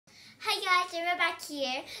Hi guys, we're back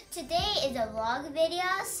here. Today is a vlog video,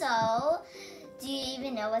 so do you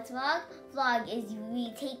even know what's vlog? Vlog is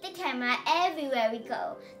we take the camera everywhere we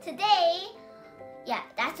go. Today, yeah,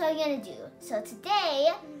 that's what we're gonna do. So today,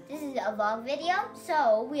 this is a vlog video,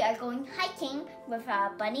 so we are going hiking with our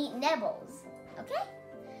bunny Nibbles. Okay?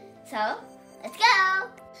 So, let's go!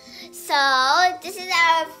 So, this is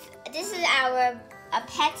our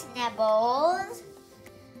pet Nibbles.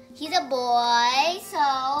 He's a boy,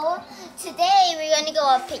 so today we're going to go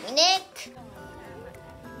on a picnic.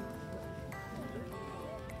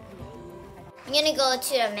 We're going to go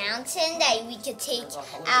to a mountain that we could take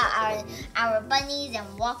our bunnies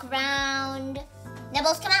and walk around.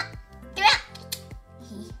 Nibbles, come out. Come out.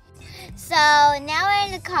 So now we're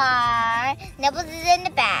in the car. Nibbles is in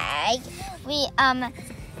the bag.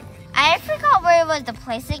 I forgot where was the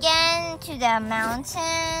place again to the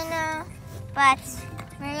mountain, but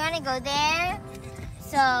we're gonna go there.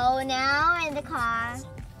 So now we're in the car.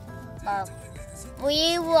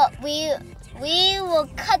 We will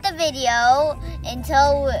cut the video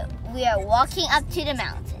until we are walking up to the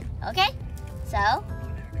mountain. Okay? So,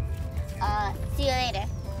 see you later.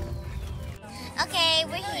 Okay,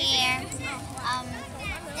 we're here.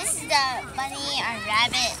 This is the bunny and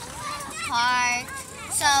rabbit park.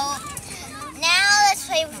 So now let's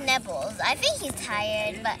play with Nibbles. I think he's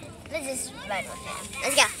tired, but let's just run with him.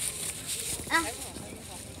 Let's go.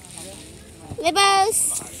 Nibbles.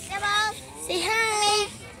 Nibbles. Say hi.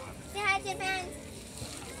 Say hi to your parents.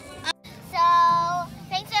 So,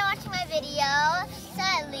 thanks for watching my video.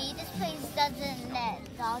 Sadly, this place doesn't let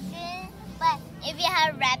dogs in, but if you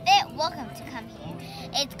have a rabbit, welcome to come here.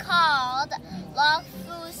 It's called乐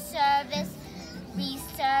Service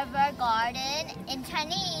Reservoir Garden. In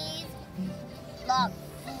Chinese,乐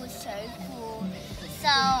水库. So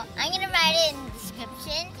I'm going to write it in the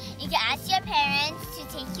description. You can ask your parents to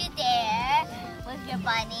take you there with your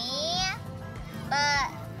bunny.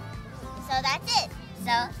 So that's it.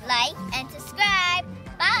 So like and subscribe.